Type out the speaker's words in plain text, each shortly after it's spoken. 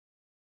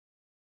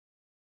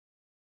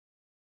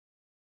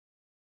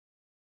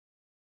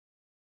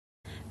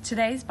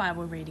Today's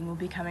Bible reading will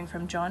be coming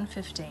from John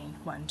 15,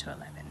 1-11.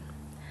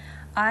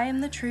 I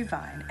am the true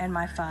vine, and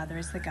my Father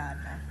is the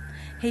gardener.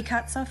 He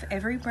cuts off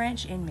every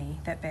branch in me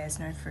that bears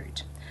no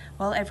fruit,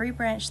 while every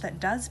branch that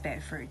does bear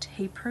fruit,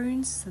 he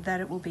prunes so that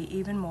it will be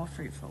even more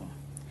fruitful.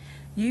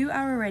 You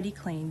are already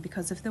clean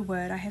because of the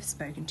word I have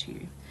spoken to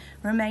you.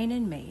 Remain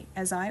in me,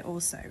 as I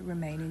also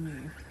remain in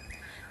you.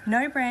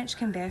 No branch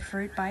can bear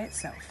fruit by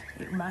itself.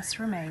 It must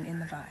remain in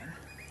the vine.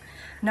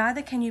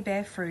 Neither can you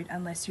bear fruit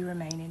unless you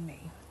remain in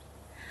me.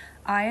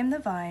 I am the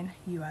vine,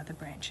 you are the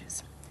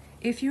branches.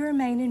 If you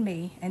remain in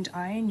me and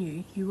I in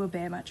you, you will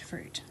bear much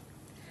fruit.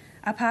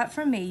 Apart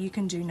from me, you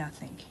can do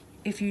nothing.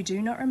 If you do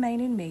not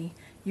remain in me,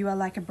 you are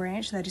like a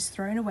branch that is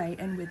thrown away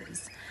and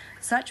withers.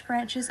 Such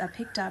branches are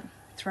picked up,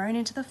 thrown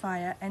into the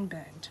fire, and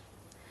burned.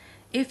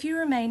 If you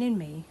remain in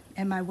me,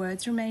 and my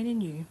words remain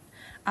in you,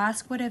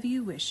 ask whatever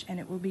you wish, and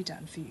it will be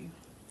done for you.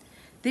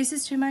 This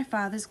is to my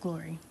Father's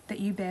glory, that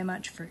you bear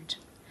much fruit,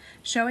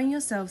 showing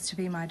yourselves to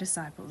be my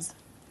disciples.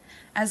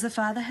 As the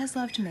Father has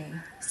loved me,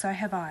 so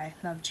have I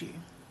loved you.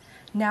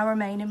 Now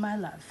remain in my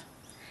love.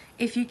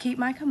 If you keep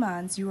my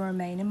commands, you will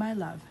remain in my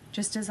love,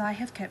 just as I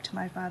have kept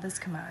my Father's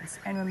commands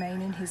and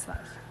remain in his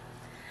love.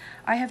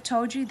 I have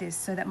told you this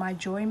so that my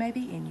joy may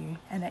be in you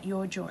and that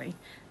your joy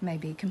may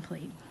be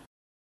complete.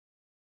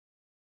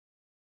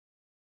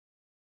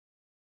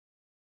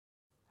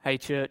 Hey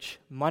church,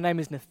 my name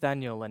is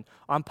Nathaniel and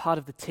I'm part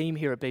of the team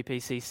here at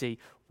BPCC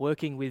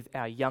working with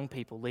our young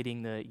people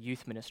leading the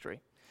youth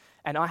ministry.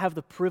 And I have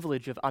the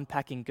privilege of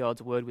unpacking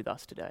God's word with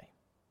us today.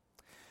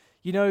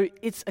 You know,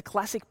 it's a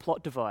classic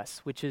plot device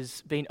which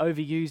has been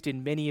overused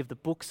in many of the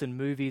books and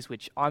movies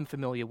which I'm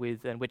familiar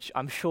with and which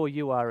I'm sure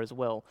you are as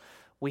well.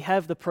 We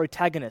have the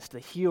protagonist, the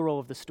hero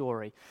of the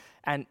story,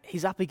 and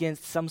he's up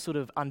against some sort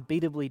of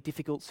unbeatably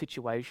difficult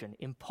situation,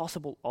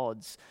 impossible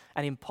odds,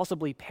 an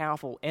impossibly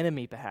powerful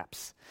enemy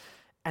perhaps.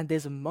 And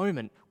there's a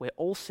moment where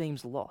all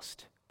seems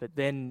lost, but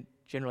then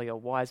generally a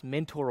wise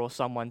mentor or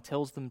someone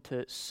tells them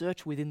to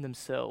search within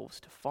themselves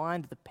to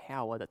find the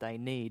power that they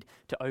need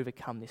to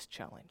overcome this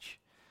challenge.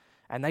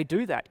 And they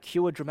do that.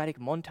 Cue a dramatic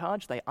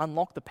montage. They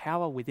unlock the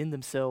power within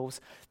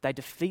themselves. They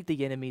defeat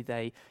the enemy.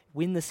 They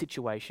win the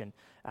situation.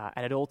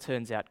 And it all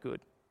turns out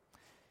good.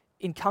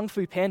 In Kung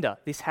Fu Panda,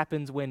 this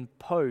happens when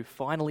Po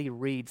finally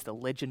reads the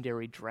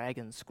legendary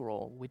Dragon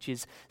Scroll, which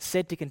is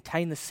said to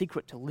contain the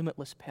secret to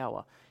limitless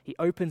power. He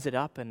opens it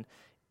up and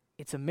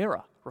it's a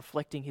mirror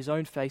reflecting his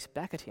own face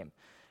back at him.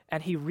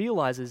 And he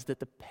realizes that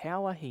the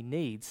power he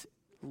needs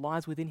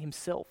lies within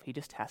himself. He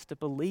just has to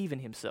believe in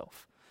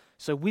himself.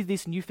 So with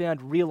this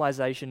newfound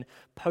realization,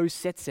 Po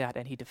sets out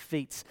and he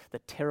defeats the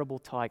terrible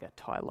tiger,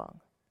 Tai Lung.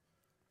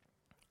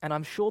 And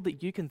I'm sure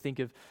that you can think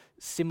of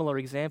similar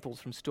examples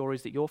from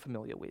stories that you're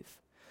familiar with.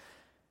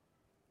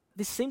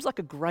 This seems like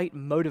a great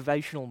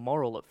motivational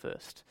moral at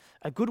first,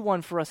 a good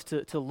one for us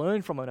to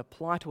learn from and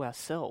apply to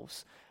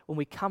ourselves. When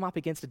we come up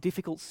against a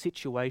difficult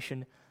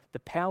situation, the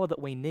power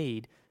that we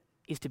need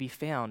is to be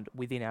found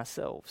within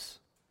ourselves.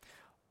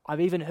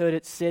 I've even heard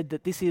it said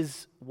that this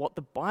is what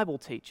the Bible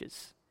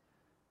teaches.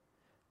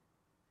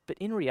 But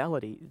in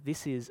reality,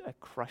 this is a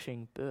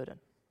crushing burden.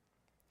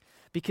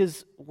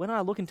 Because when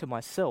I look into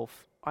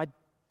myself, I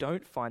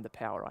don't find the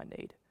power I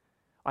need.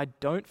 I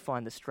don't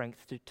find the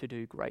strength to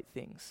do great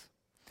things.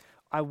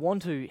 I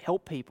want to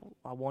help people.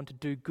 I want to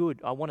do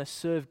good. I want to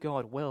serve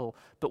God well.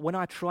 But when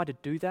I try to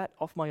do that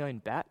off my own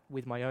bat,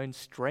 with my own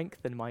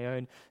strength and my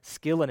own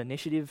skill and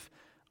initiative,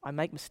 I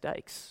make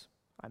mistakes.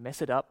 I mess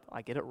it up.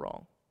 I get it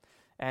wrong.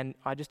 And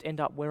I just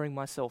end up wearing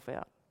myself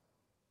out.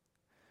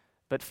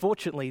 But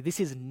fortunately, this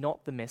is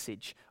not the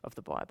message of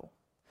the Bible.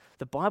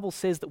 The Bible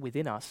says that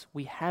within us,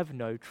 we have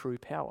no true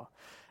power,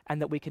 and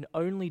that we can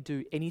only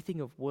do anything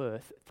of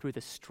worth through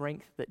the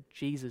strength that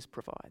Jesus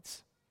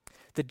provides.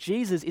 That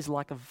Jesus is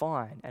like a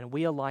vine, and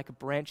we are like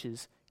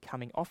branches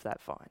coming off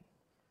that vine.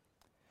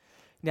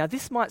 Now,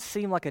 this might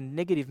seem like a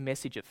negative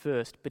message at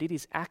first, but it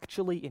is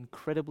actually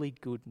incredibly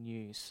good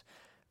news,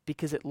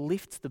 because it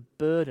lifts the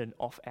burden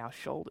off our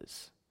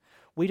shoulders.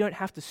 We don't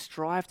have to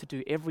strive to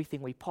do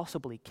everything we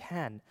possibly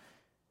can,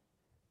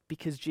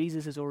 because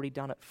Jesus has already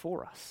done it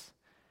for us.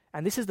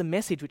 And this is the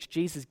message which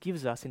Jesus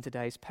gives us in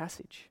today's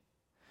passage.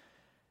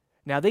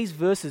 Now, these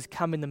verses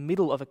come in the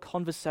middle of a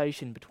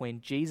conversation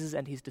between Jesus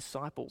and his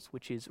disciples,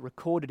 which is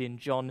recorded in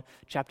John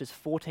chapters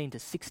 14 to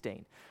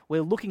 16.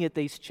 We're looking at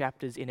these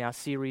chapters in our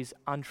series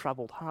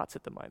Untroubled Hearts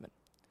at the moment.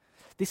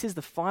 This is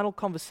the final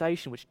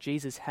conversation which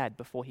Jesus had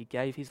before he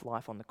gave his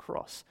life on the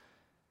cross.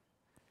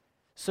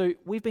 So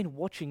we've been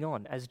watching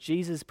on as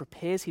Jesus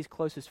prepares his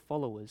closest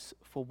followers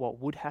for what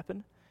would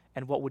happen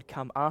and what would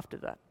come after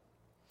that.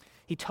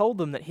 He told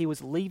them that he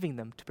was leaving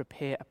them to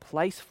prepare a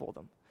place for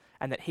them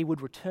and that he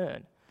would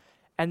return.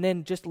 And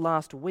then just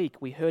last week,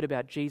 we heard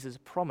about Jesus'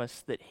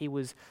 promise that he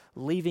was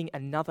leaving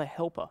another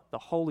helper, the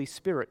Holy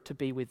Spirit, to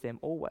be with them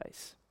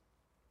always.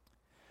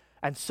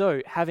 And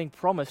so, having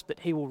promised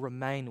that he will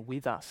remain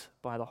with us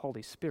by the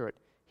Holy Spirit,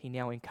 he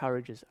now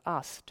encourages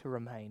us to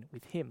remain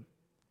with him.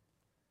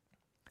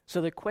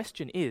 So the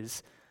question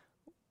is,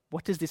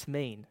 what does this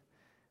mean?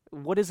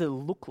 What does it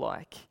look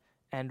like?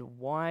 and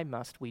why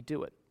must we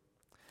do it?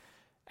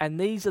 And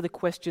these are the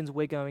questions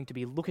we're going to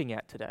be looking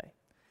at today.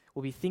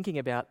 We'll be thinking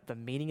about the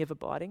meaning of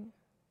abiding,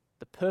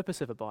 the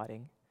purpose of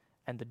abiding,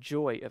 and the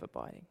joy of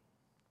abiding.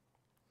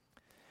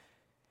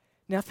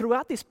 Now,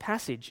 throughout this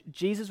passage,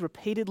 Jesus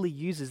repeatedly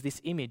uses this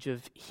image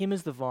of him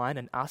as the vine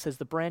and us as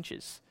the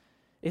branches.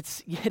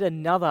 It's yet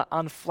another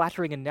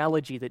unflattering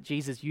analogy that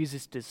Jesus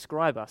uses to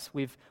describe us.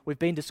 We've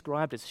been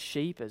described as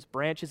sheep, as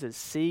branches, as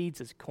seeds,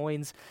 as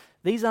coins.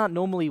 These aren't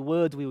normally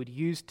words we would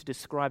use to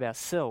describe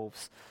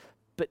ourselves,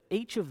 but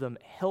each of them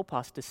help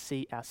us to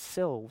see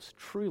ourselves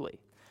truly,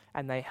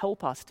 and they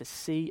help us to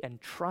see and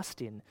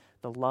trust in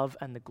the love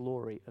and the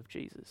glory of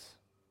Jesus.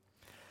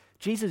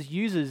 Jesus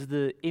uses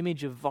the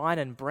image of vine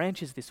and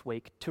branches this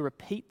week to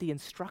repeat the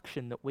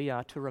instruction that we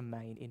are to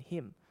remain in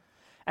him.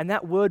 And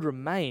that word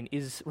remain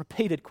is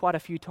repeated quite a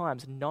few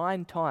times,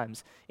 9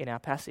 times in our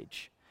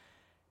passage.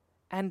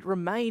 And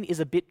remain is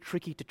a bit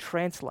tricky to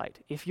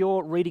translate. If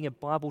you're reading a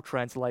Bible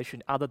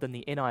translation other than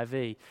the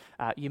NIV,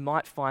 you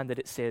might find that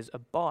it says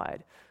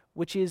abide,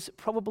 which is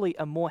probably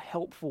a more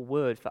helpful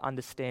word for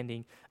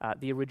understanding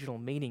the original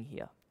meaning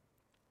here.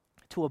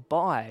 To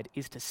abide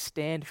is to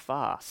stand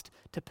fast,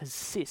 to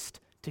persist,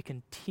 to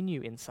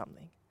continue in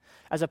something,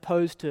 as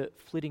opposed to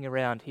flitting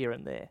around here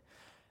and there.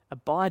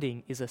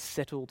 Abiding is a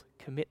settled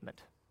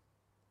commitment.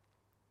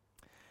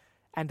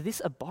 And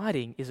this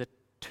abiding is a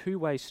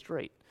two-way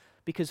street,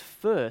 because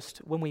first,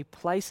 when we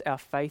place our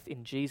faith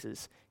in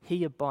Jesus,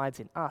 he abides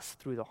in us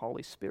through the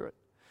Holy Spirit.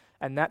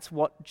 And that's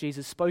what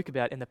Jesus spoke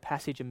about in the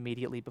passage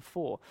immediately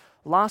before.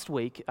 Last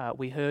week,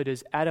 we heard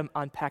as Adam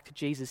unpacked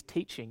Jesus'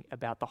 teaching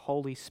about the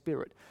Holy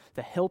Spirit,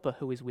 the helper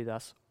who is with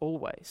us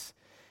always.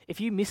 If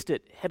you missed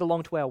it, head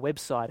along to our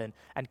website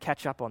and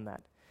catch up on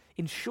that.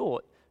 In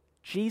short,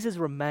 Jesus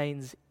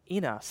remains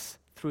in us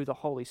through the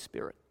Holy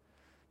Spirit.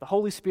 The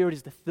Holy Spirit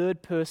is the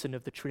third person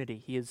of the Trinity.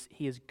 He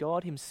is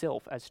God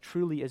himself as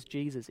truly as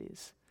Jesus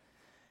is.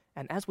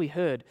 And as we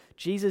heard,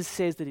 Jesus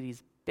says that it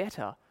is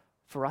better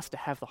for us to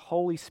have the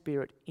Holy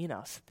Spirit in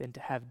us than to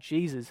have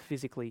Jesus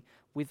physically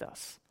with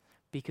us,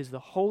 because the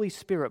Holy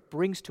Spirit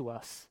brings to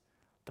us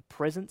the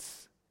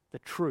presence, the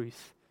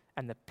truth,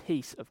 and the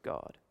peace of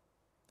God.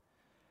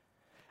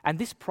 And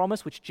this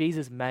promise which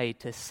Jesus made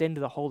to send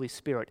the Holy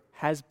Spirit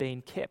has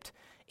been kept.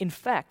 In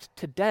fact,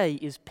 today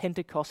is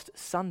Pentecost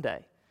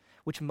Sunday,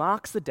 which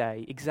marks the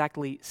day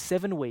exactly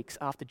 7 weeks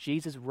after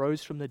Jesus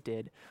rose from the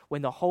dead,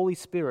 when the Holy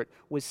Spirit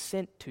was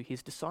sent to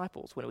his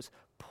disciples, when it was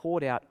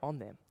poured out on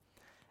them.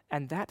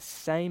 And that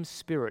same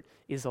Spirit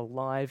is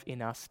alive in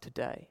us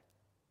today.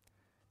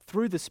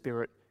 Through the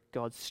Spirit,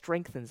 God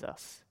strengthens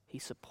us, he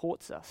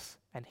supports us,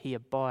 and he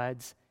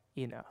abides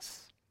in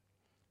us.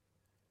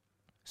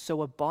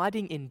 So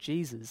abiding in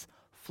Jesus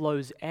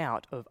flows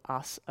out of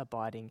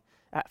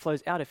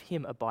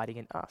him abiding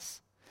in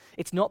us.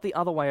 It's not the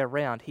other way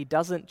around. He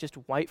doesn't just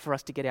wait for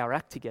us to get our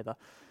act together.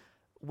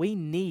 We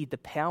need the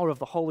power of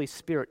the Holy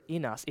Spirit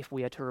in us if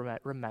we are to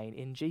remain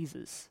in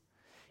Jesus.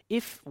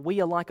 If we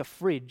are like a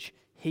fridge,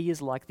 he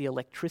is like the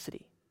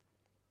electricity.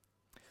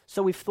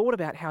 So we've thought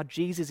about how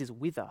Jesus is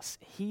with us.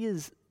 He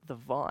is the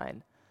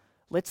vine.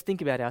 Let's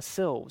think about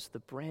ourselves, the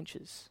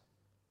branches.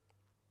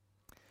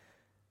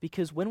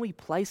 Because when we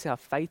place our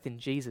faith in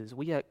Jesus,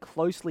 we are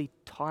closely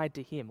tied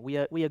to him. We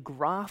are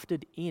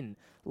grafted in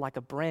like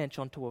a branch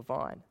onto a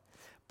vine.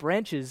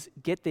 Branches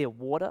get their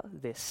water,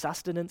 their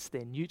sustenance,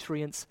 their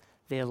nutrients,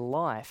 their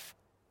life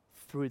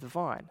through the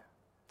vine.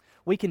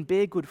 We can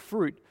bear good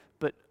fruit,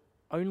 but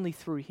only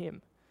through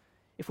him.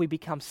 If we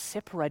become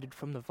separated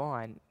from the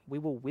vine, we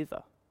will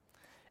wither.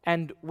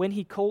 And when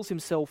he calls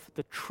himself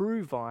the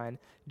true vine,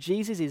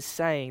 Jesus is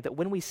saying that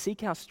when we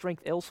seek our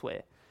strength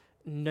elsewhere,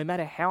 no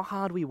matter how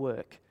hard we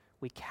work,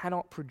 we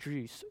cannot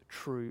produce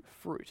true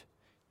fruit.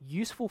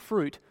 Useful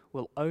fruit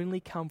will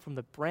only come from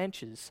the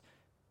branches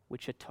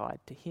which are tied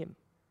to him.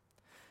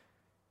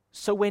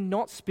 So we're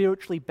not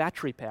spiritually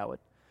battery powered.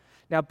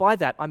 Now by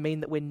that I mean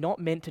that we're not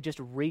meant to just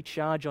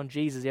recharge on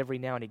Jesus every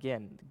now and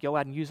again, go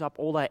out and use up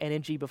all our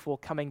energy before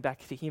coming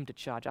back to him to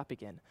charge up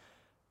again.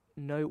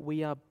 No,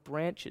 we are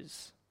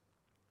branches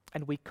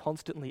and we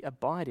constantly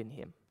abide in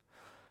him.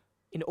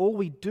 In all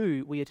we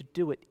do, we are to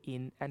do it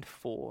in and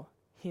for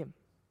him.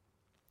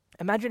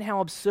 Imagine how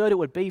absurd it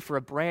would be for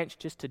a branch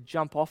just to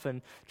jump off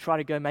and try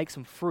to go make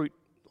some fruit,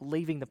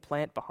 leaving the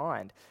plant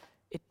behind.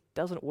 It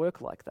doesn't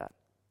work like that.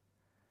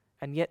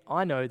 And yet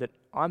I know that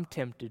I'm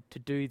tempted to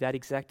do that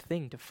exact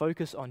thing, to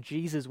focus on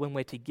Jesus when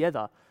we're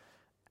together,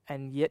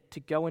 and yet to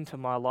go into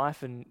my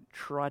life and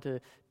try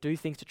to do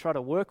things to try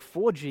to work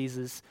for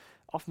Jesus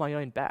off my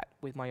own bat,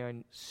 with my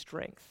own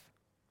strength.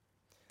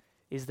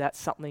 Is that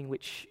something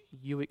which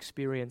you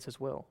experience as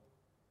well?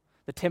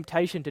 The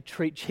temptation to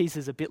treat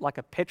Jesus a bit like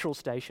a petrol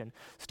station,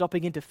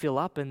 stopping in to fill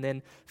up and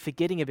then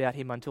forgetting about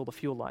him until the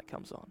fuel light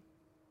comes on.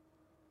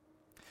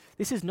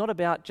 This is not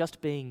about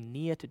just being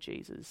near to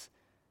Jesus.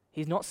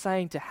 He's not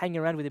saying to hang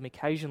around with him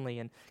occasionally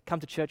and come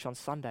to church on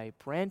Sunday.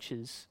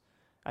 Branches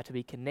are to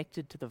be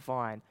connected to the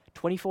vine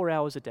 24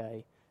 hours a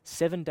day,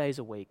 7 days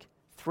a week,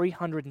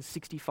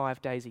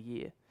 365 days a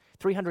year,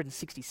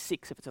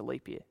 366 if it's a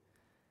leap year.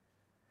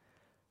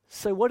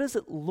 So what does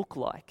it look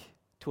like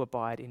to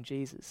abide in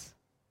Jesus?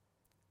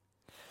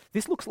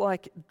 This looks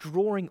like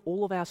drawing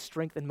all of our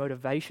strength and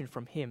motivation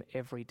from him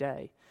every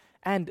day.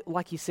 And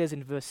like he says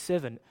in verse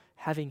 7,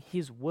 having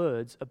his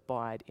words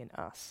abide in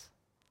us.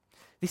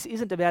 This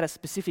isn't about a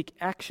specific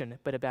action,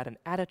 but about an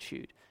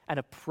attitude, an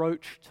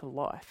approach to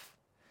life.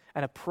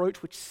 An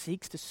approach which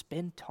seeks to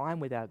spend time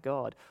with our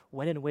God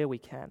when and where we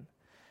can.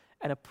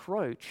 An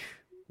approach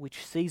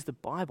which sees the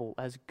Bible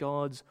as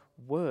God's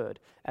word,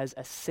 as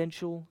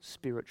essential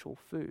spiritual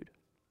food.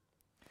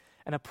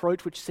 An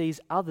approach which sees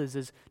others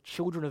as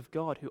children of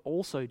God who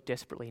also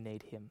desperately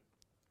need him.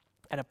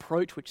 An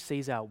approach which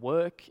sees our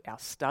work, our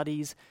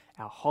studies,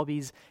 our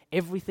hobbies,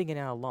 everything in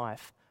our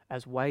life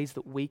as ways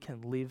that we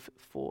can live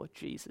for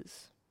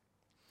Jesus.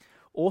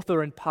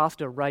 Author and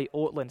pastor Ray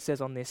Ortlund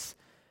says on this,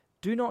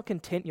 "Do not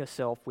content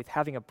yourself with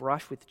having a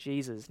brush with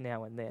Jesus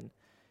now and then.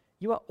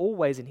 You are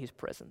always in his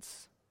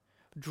presence.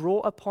 Draw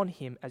upon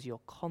him as your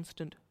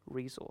constant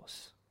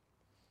resource.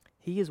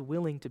 He is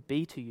willing to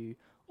be to you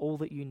all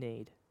that you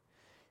need.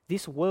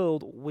 This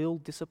world will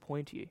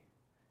disappoint you.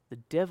 The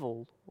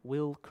devil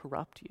will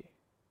corrupt you.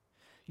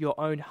 Your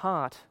own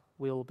heart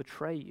will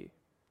betray you.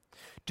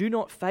 Do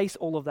not face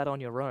all of that on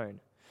your own.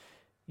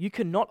 You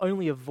can not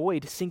only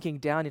avoid sinking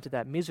down into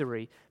that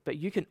misery, but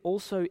you can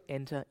also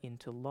enter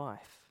into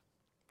life.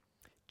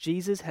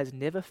 Jesus has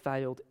never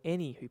failed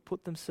any who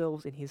put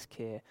themselves in his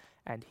care,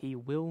 and he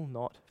will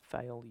not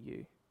fail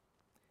you.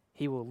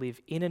 He will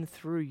live in and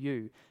through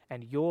you,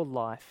 and your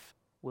life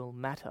will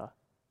matter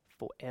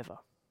forever."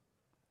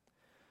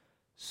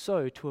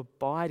 So, to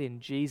abide in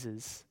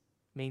Jesus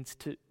means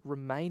to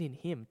remain in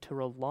him, to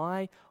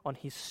rely on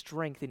his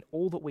strength in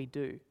all that we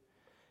do.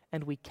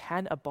 And we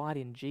can abide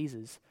in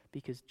Jesus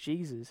because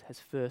Jesus has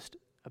first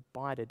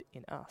abided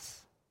in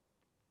us.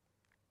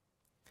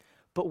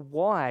 But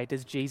why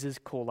does Jesus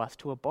call us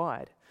to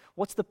abide?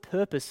 What's the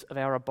purpose of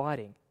our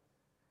abiding?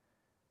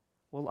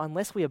 Well,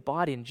 unless we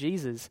abide in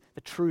Jesus,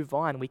 the true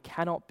vine, we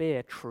cannot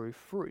bear true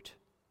fruit.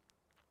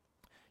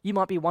 You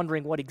might be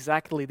wondering what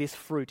exactly this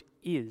fruit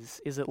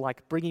is. Is it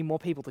like bringing more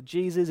people to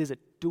Jesus? Is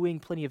it doing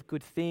plenty of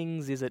good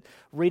things? Is it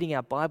reading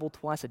our Bible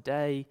twice a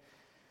day?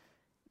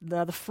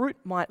 Now, the fruit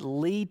might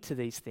lead to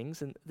these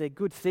things, and they're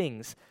good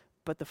things,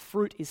 but the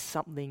fruit is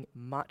something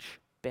much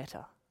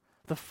better.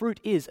 The fruit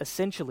is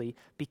essentially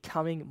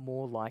becoming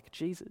more like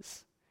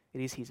Jesus.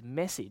 It is his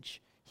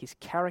message, his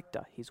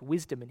character, his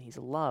wisdom, and his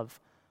love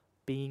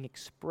being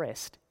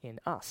expressed in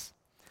us.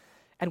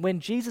 And when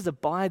Jesus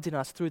abides in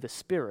us through the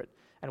Spirit,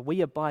 and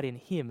we abide in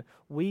him,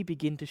 we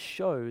begin to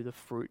show the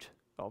fruit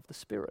of the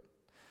Spirit.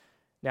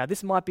 Now,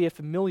 this might be a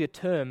familiar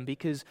term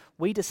because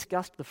we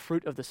discussed the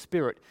fruit of the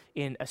Spirit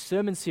in a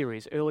sermon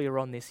series earlier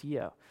on this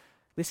year.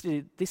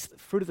 This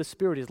fruit of the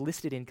Spirit is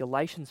listed in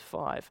Galatians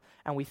 5,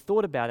 and we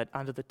thought about it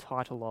under the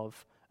title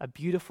of A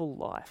Beautiful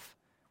Life,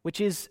 which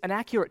is an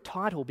accurate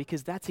title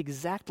because that's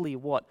exactly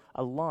what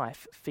a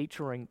life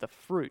featuring the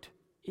fruit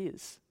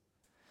is.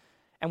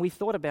 And we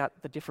thought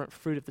about the different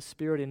fruit of the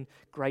Spirit in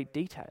great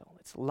detail.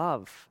 It's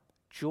love,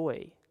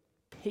 joy,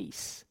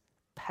 peace,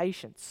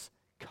 patience,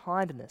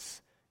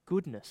 kindness,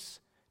 goodness,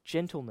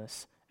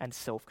 gentleness, and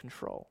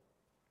self-control.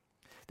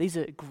 These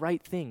are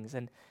great things,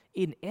 and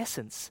in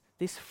essence,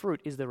 this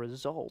fruit is the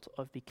result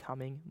of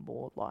becoming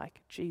more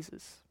like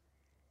Jesus.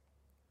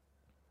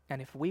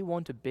 And if we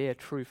want to bear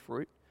true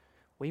fruit,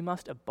 we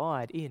must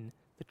abide in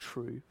the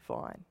true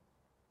vine.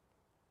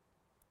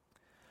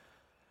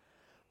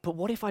 But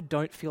what if I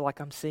don't feel like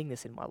I'm seeing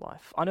this in my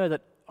life? I know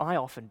that I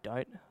often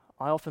don't.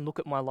 I often look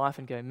at my life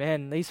and go,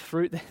 man, these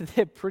fruit,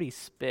 they're pretty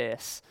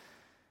sparse.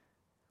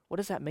 What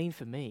does that mean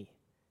for me?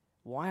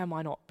 Why am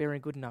I not bearing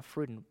good enough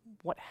fruit, and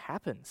what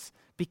happens?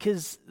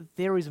 Because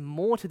there is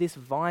more to this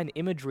vine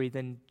imagery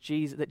than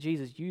that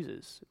Jesus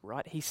uses,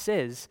 right? He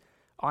says,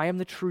 "I am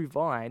the true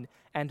vine,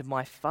 and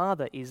my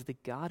Father is the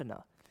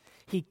gardener.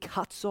 He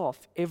cuts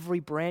off every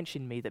branch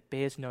in me that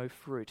bears no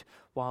fruit,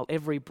 while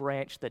every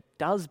branch that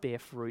does bear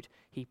fruit,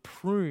 he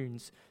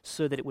prunes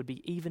so that it would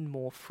be even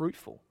more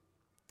fruitful."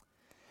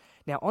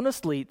 Now,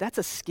 honestly, that's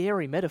a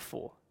scary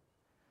metaphor.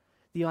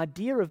 The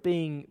idea of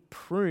being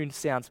pruned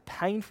sounds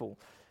painful,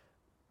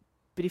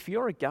 but if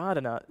you're a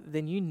gardener,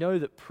 then you know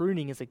that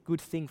pruning is a good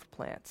thing for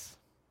plants.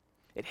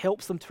 It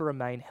helps them to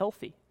remain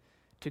healthy,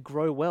 to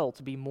grow well,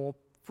 to be more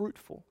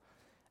fruitful.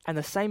 And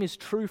the same is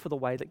true for the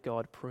way that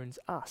God prunes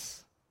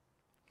us.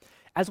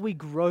 As we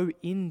grow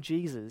in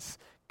Jesus,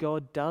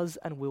 God does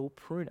and will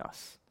prune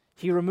us.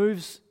 He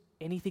removes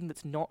anything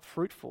that's not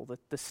fruitful,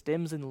 the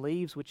stems and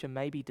leaves which are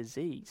maybe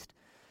diseased,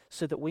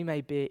 so that we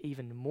may bear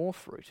even more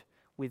fruit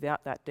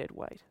without that dead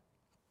weight.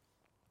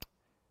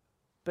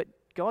 But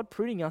God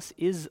pruning us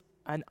is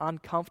an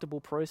uncomfortable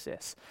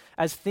process,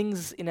 as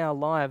things in our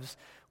lives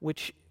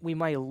which we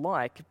may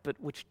like but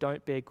which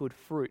don't bear good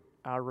fruit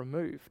are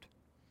removed.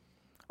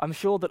 I'm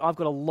sure that I've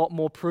got a lot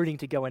more pruning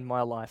to go in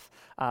my life,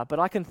 but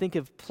I can think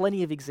of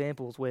plenty of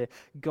examples where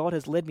God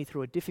has led me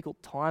through a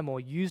difficult time or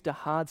used a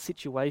hard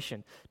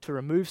situation to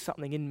remove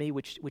something in me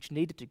which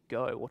needed to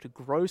go, or to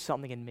grow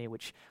something in me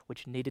which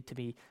needed to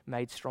be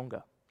made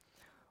stronger.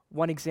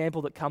 One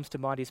example that comes to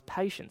mind is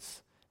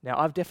patience. Now,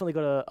 I've definitely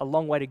got a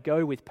long way to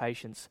go with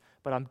patience,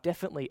 but I'm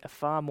definitely a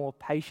far more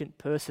patient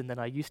person than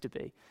I used to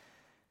be.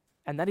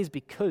 And that is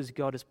because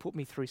God has put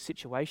me through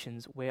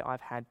situations where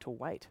I've had to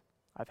wait.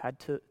 I've had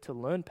to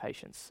learn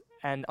patience.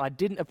 And I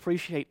didn't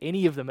appreciate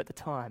any of them at the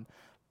time,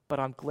 but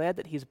I'm glad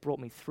that He has brought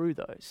me through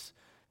those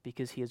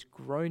because He has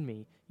grown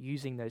me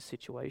using those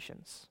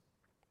situations.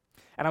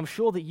 And I'm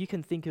sure that you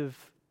can think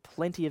of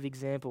plenty of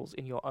examples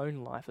in your own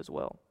life as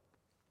well.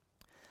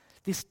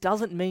 This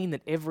doesn't mean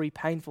that every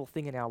painful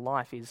thing in our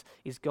life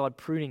is God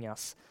pruning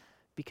us,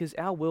 because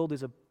our world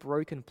is a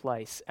broken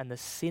place, and the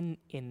sin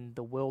in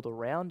the world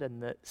around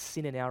and the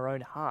sin in our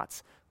own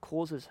hearts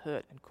causes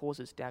hurt and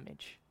causes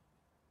damage.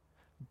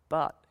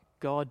 But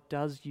God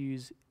does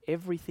use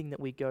everything that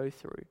we go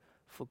through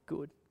for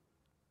good.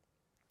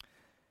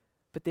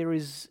 But there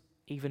is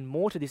even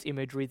more to this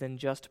imagery than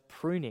just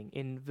pruning.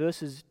 In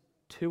verses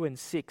 2 and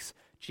 6,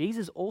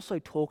 Jesus also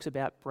talks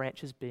about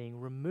branches being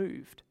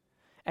removed.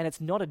 And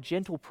it's not a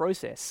gentle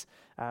process.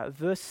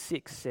 Verse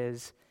 6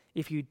 says,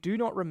 "If you do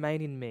not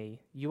remain in me,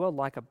 you are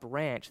like a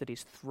branch that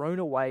is thrown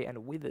away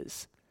and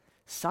withers.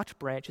 Such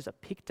branches are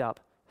picked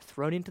up,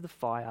 thrown into the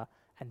fire,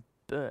 and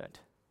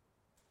burnt."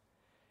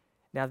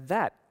 Now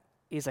that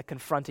is a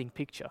confronting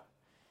picture.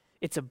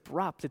 It's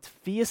abrupt, it's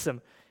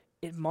fearsome.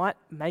 It might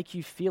make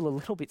you feel a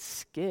little bit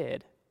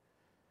scared.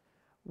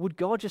 Would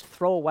God just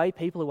throw away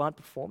people who aren't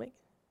performing?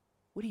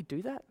 Would He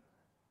do that?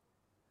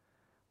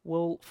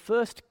 Well,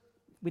 first,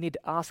 we need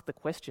to ask the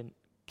question,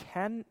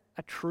 can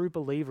a true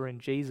believer in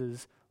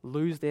Jesus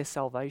lose their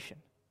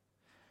salvation?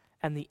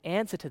 And the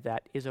answer to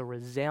that is a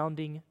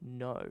resounding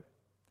no.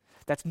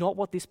 That's not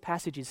what this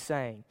passage is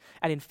saying.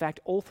 And in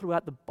fact, all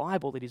throughout the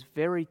Bible, it is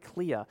very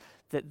clear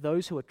that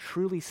those who are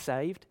truly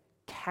saved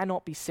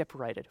cannot be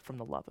separated from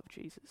the love of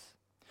Jesus.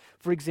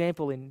 For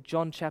example, in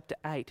John chapter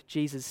 8,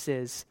 Jesus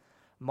says,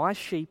 "My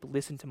sheep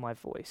listen to my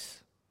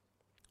voice.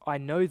 I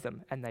know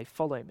them and they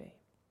follow me.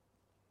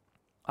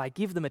 I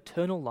give them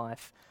eternal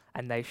life,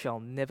 and they shall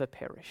never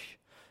perish.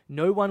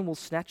 No one will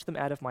snatch them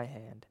out of my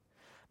hand.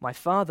 My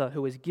Father,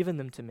 who has given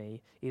them to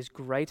me, is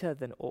greater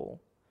than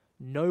all.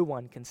 No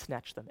one can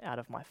snatch them out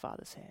of my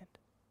Father's hand."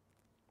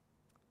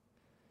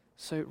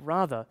 So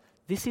rather,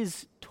 this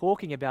is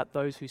talking about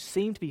those who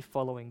seem to be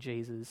following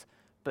Jesus,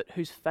 but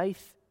whose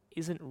faith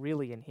isn't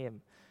really in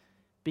Him.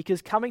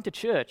 Because coming to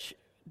church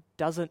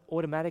doesn't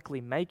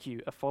automatically make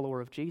you a follower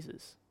of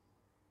Jesus.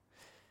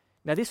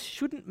 Now, this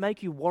shouldn't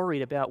make you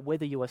worried about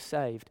whether you are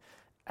saved,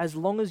 as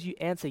long as you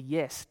answer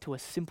yes to a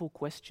simple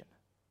question.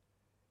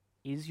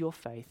 Is your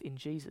faith in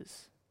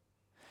Jesus?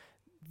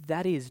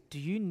 That is, do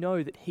you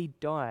know that He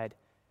died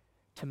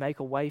to make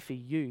a way for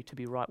you to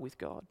be right with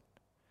God?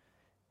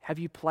 Have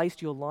you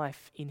placed your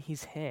life in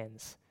His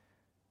hands?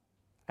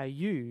 Are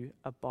you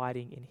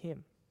abiding in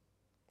Him?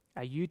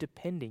 Are you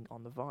depending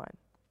on the vine?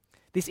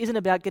 This isn't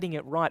about getting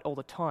it right all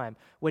the time.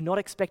 We're not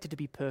expected to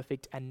be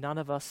perfect, and none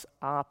of us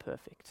are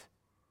perfect.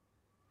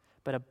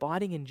 But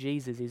abiding in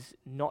Jesus is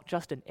not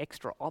just an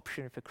extra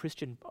option for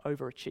Christian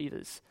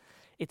overachievers.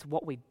 It's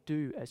what we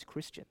do as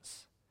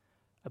Christians.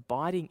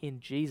 Abiding in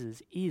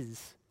Jesus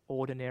is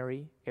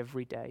ordinary,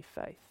 everyday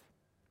faith.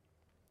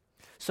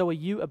 So are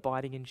you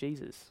abiding in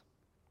Jesus?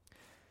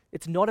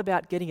 It's not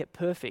about getting it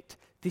perfect.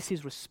 This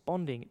is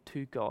responding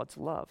to God's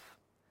love.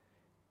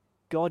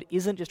 God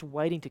isn't just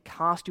waiting to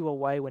cast you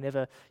away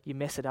whenever you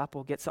mess it up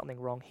or get something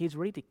wrong. He's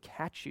ready to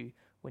catch you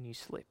when you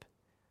slip.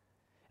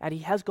 And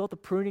He has got the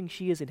pruning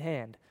shears in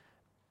hand.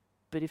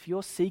 But if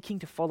you're seeking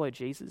to follow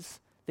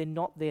Jesus, they're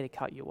not there to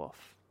cut you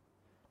off.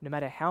 No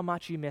matter how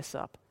much you mess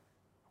up,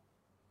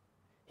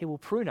 He will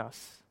prune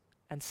us,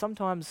 and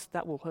sometimes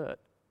that will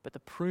hurt, but the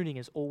pruning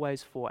is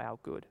always for our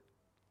good.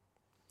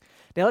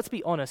 Now let's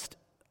be honest,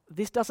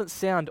 this doesn't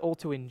sound all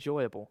too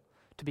enjoyable.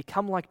 To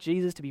become like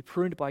Jesus, to be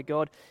pruned by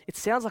God, it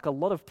sounds like a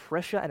lot of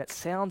pressure, and it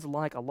sounds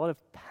like a lot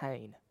of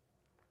pain.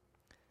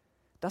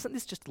 Doesn't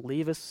this just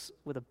leave us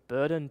with a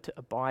burden to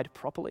abide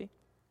properly?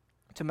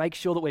 To make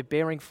sure that we're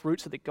bearing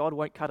fruit so that God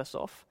won't cut us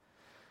off?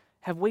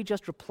 Have we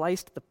just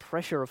replaced the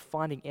pressure of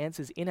finding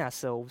answers in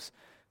ourselves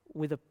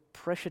with a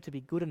pressure to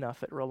be good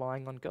enough at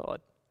relying on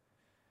God?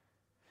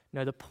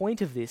 No, the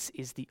point of this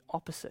is the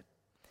opposite.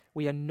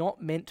 We are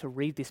not meant to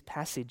read this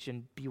passage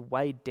and be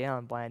weighed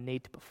down by a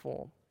need to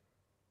perform.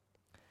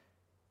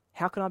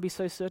 How can I be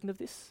so certain of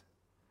this?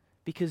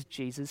 Because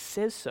Jesus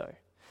says so.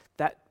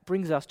 That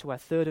brings us to our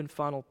third and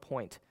final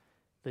point,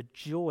 the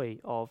joy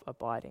of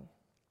abiding.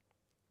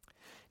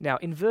 Now,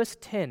 in verse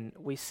 10,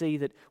 we see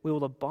that we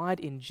will abide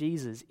in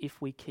Jesus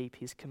if we keep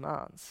His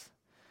commands.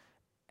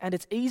 And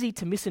it's easy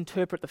to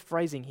misinterpret the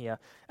phrasing here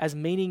as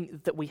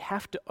meaning that we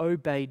have to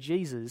obey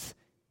Jesus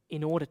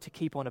in order to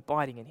keep on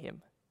abiding in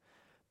Him.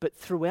 But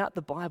throughout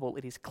the Bible,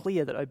 it is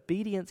clear that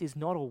obedience is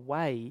not a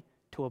way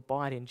to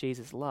abide in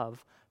Jesus'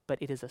 love,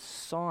 but it is a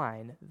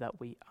sign that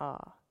we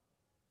are.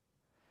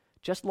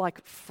 Just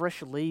like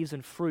fresh leaves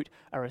and fruit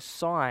are a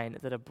sign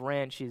that a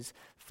branch is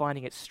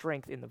finding its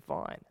strength in the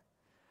vine,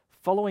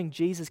 following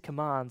Jesus'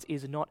 commands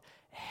is not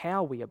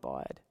how we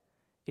abide,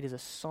 it is a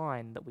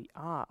sign that we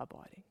are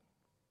abiding.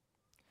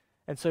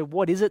 And so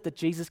what is it that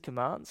Jesus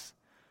commands?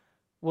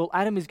 Well,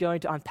 Adam is going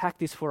to unpack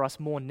this for us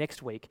more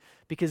next week,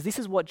 because this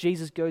is what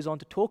Jesus goes on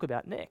to talk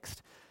about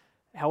next.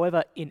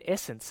 However, in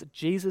essence,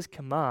 Jesus'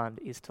 command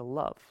is to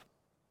love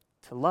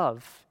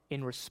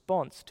in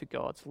response to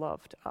God's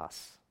love to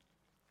us.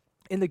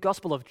 In the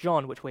Gospel of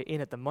John, which we're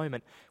in at the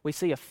moment, we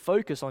see a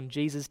focus on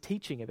Jesus'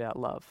 teaching about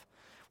love.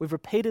 We've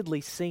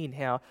repeatedly seen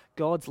how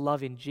God's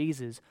love in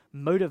Jesus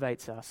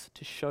motivates us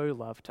to show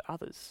love to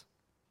others.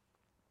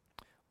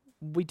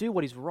 We do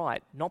what is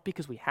right, not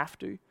because we have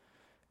to,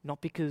 not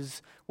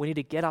because we need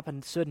to get up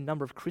a certain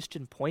number of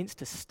Christian points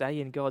to stay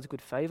in God's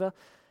good favor.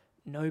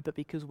 No, but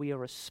because we are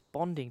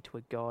responding to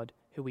a God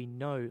who we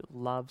know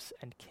loves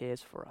and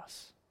cares for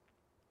us.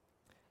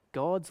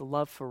 God's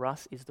love for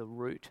us is the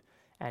root,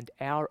 and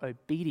our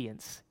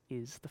obedience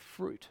is the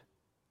fruit.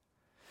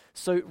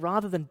 So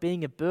rather than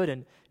being a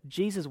burden,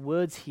 Jesus'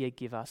 words here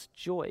give us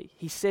joy.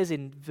 He says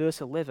in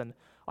verse 11,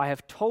 "I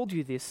have told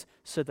you this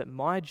so that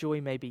my joy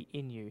may be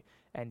in you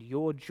and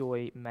your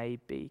joy may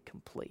be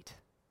complete."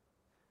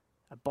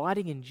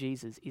 Abiding in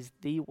Jesus is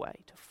the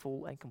way to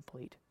full and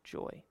complete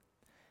joy.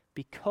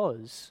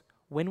 Because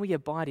when we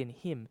abide in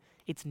Him,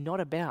 it's not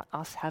about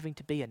us having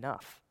to be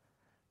enough,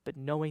 but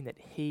knowing that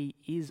He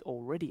is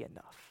already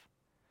enough.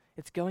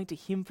 It's going to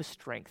Him for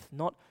strength,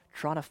 not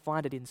trying to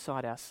find it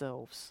inside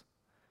ourselves.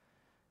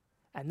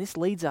 And this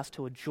leads us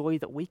to a joy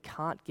that we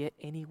can't get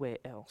anywhere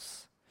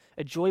else,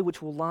 a joy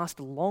which will last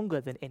longer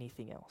than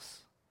anything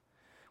else.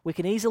 We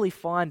can easily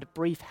find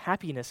brief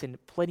happiness in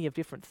plenty of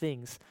different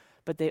things,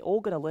 but they're all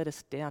going to let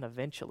us down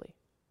eventually.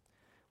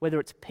 Whether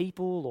it's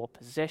people or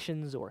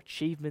possessions or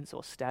achievements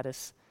or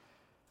status,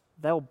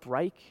 they'll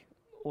break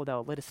or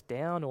they'll let us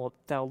down or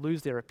they'll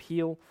lose their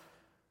appeal.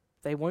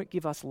 They won't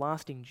give us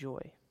lasting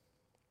joy.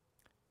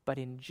 But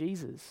in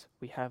Jesus,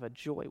 we have a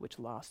joy which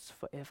lasts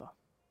forever.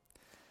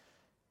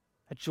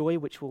 A joy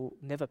which will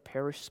never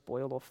perish,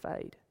 spoil, or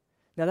fade.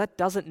 Now that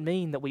doesn't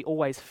mean that we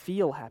always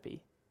feel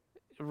happy.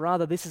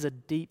 Rather, this is a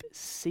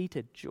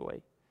deep-seated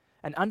joy,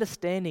 an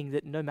understanding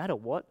that no matter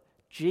what,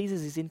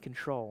 Jesus is in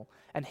control,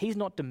 and He's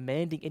not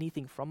demanding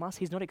anything from us.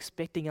 He's not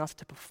expecting us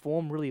to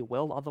perform really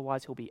well,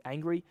 otherwise He'll be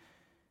angry.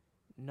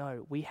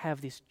 No, we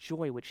have this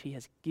joy which He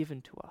has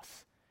given to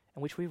us,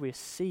 and which we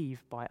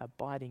receive by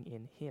abiding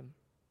in Him.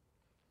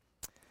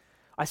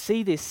 I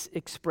see this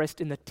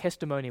expressed in the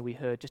testimony we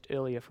heard just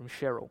earlier from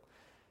Cheryl.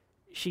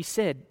 She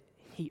said,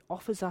 "He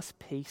offers us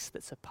peace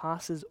that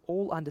surpasses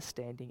all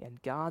understanding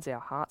and guards our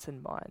hearts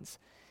and minds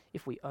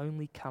if we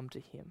only come to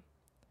Him."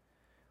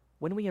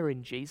 When we are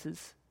in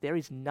Jesus, there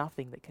is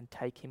nothing that can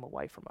take Him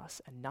away from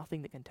us and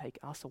nothing that can take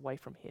us away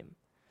from Him.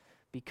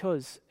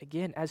 Because,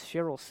 again, as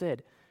Cheryl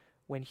said,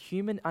 when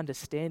human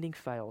understanding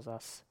fails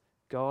us,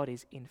 God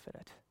is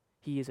infinite.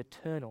 He is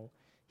eternal,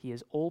 He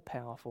is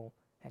all-powerful,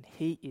 and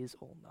He is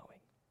all-knowing.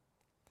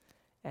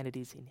 And it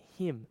is in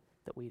Him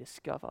that we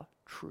discover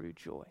true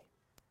joy.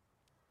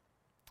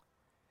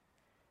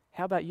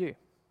 How about you?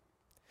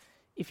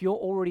 If you're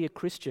already a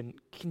Christian,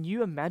 can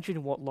you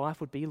imagine what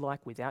life would be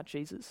like without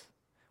Jesus?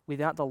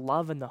 Without the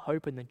love and the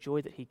hope and the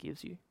joy that He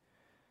gives you?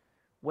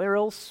 Where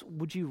else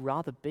would you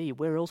rather be?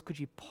 Where else could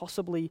you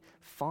possibly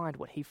find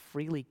what He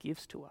freely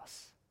gives to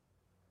us?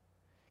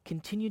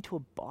 Continue to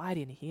abide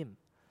in Him.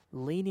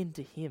 Lean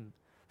into Him.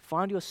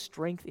 Find your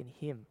strength in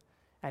Him,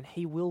 and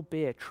He will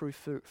bear true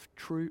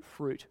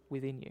fruit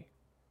within you.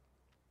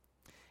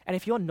 And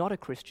if you're not a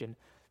Christian,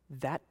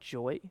 that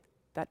joy,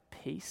 that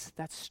peace,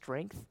 that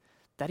strength,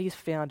 that is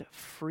found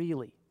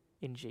freely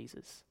in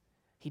Jesus.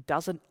 He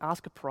doesn't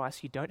ask a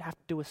price. You don't have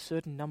to do a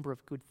certain number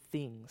of good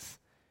things.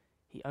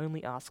 He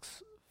only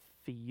asks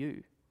for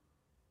you.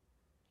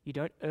 You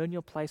don't earn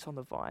your place on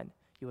the vine.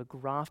 You are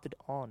grafted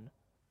on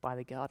by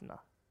the gardener,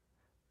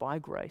 by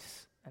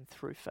grace and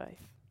through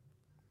faith.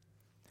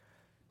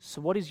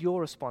 So what is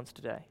your response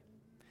today?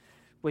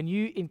 When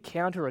you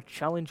encounter a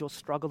challenge or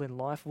struggle in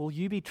life, will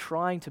you be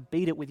trying to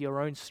beat it with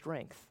your own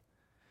strength?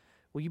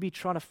 Will you be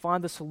trying to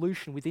find the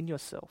solution within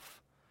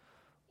yourself?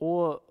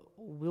 Or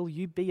will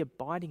you be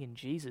abiding in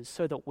Jesus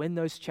so that when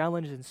those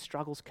challenges and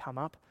struggles come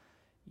up,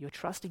 you're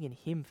trusting in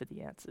Him for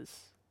the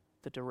answers,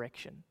 the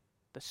direction,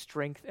 the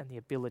strength and the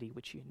ability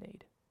which you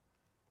need?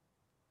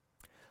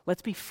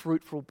 Let's be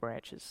fruitful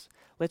branches.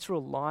 Let's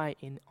rely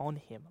on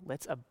Him.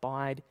 Let's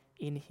abide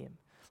in Him.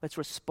 Let's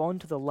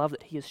respond to the love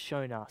that He has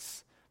shown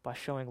us by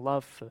showing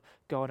love for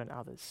God and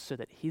others so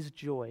that His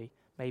joy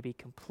may be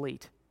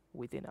complete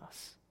within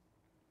us.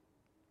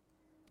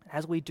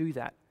 As we do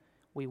that,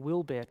 we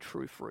will bear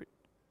true fruit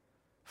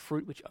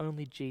which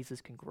only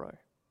Jesus can grow.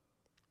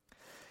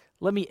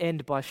 Let me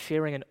end by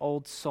sharing an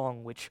old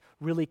song which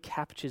really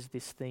captures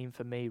this theme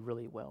for me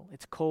really well.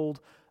 It's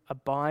called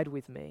 "Abide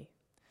With Me."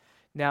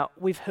 Now,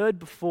 we've heard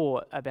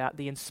before about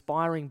the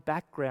inspiring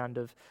background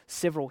of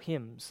several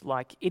hymns,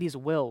 like "It Is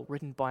Well,"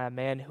 written by a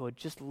man who had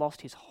just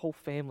lost his whole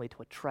family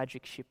to a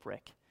tragic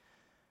shipwreck.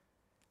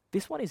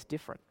 This one is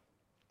different.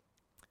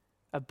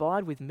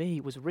 "Abide With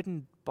Me" was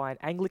written by an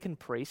Anglican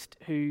priest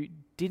who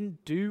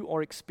didn't do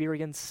or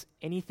experience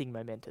anything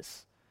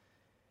momentous.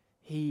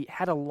 He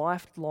had a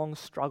lifelong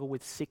struggle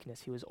with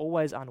sickness. He was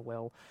always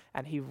unwell,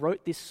 and he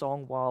wrote this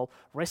song while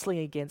wrestling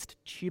against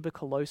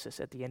tuberculosis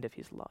at the end of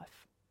his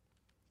life.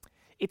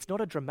 It's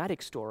not a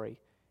dramatic story.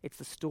 It's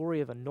the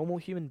story of a normal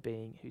human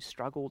being who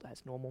struggled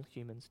as normal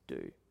humans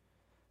do.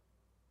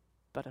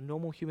 But a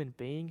normal human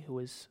being who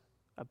is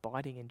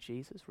abiding in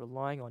Jesus,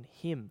 relying on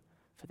him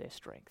for their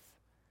strength.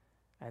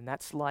 And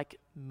that's like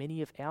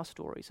many of our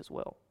stories as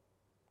well.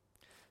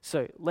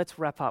 So let's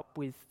wrap up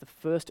with the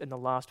first and the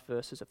last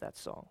verses of that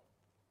song.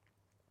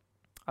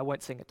 I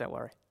won't sing it, don't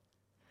worry.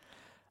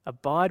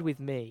 Abide with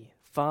me,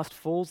 fast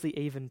falls the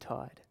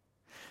eventide.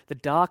 The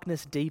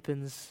darkness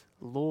deepens,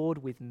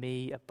 Lord, with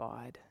me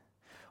abide.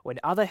 When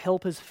other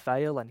helpers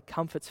fail and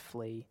comforts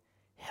flee,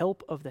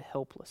 help of the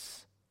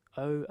helpless,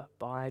 oh,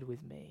 abide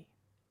with me.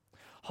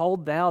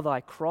 Hold thou thy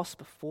cross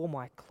before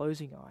my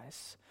closing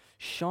eyes.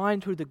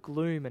 Shine through the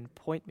gloom and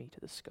point me to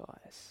the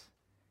skies.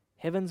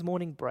 Heaven's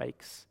morning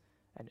breaks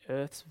and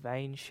earth's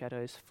vain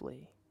shadows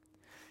flee.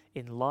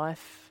 In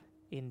life,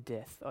 in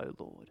death, O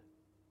Lord,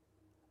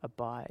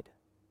 abide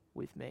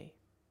with me.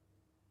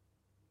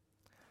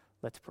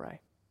 Let's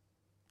pray.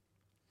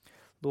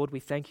 Lord, we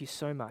thank you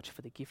so much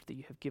for the gift that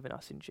you have given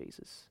us in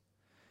Jesus.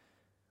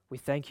 We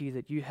thank you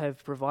that you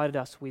have provided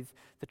us with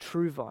the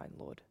true vine,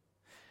 Lord.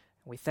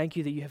 And we thank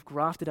you that you have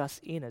grafted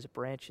us in as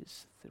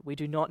branches, that we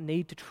do not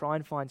need to try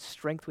and find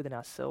strength within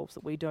ourselves,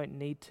 that we don't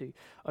need to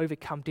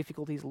overcome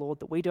difficulties, Lord,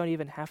 that we don't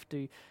even have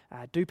to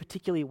do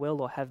particularly well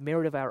or have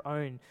merit of our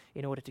own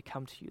in order to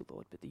come to you,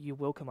 Lord, but that you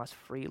welcome us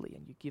freely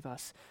and you give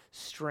us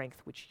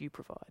strength which you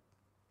provide.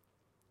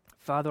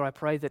 Father, I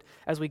pray that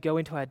as we go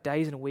into our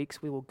days and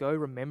weeks, we will go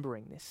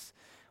remembering this.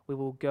 We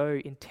will go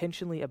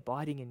intentionally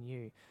abiding in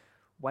you,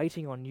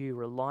 waiting on you,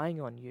 relying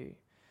on you.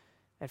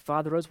 And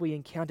Father, as we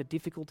encounter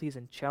difficulties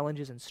and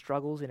challenges and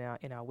struggles in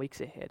our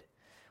weeks ahead,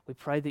 we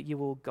pray that you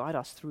will guide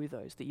us through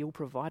those, that you'll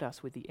provide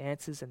us with the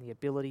answers and the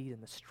ability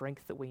and the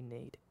strength that we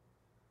need.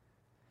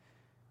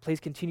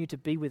 Please continue to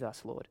be with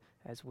us, Lord,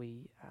 as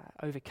we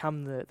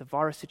overcome the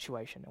virus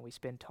situation and we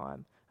spend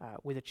time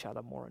with each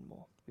other more and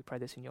more. We pray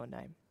this in your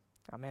name.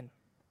 Amen.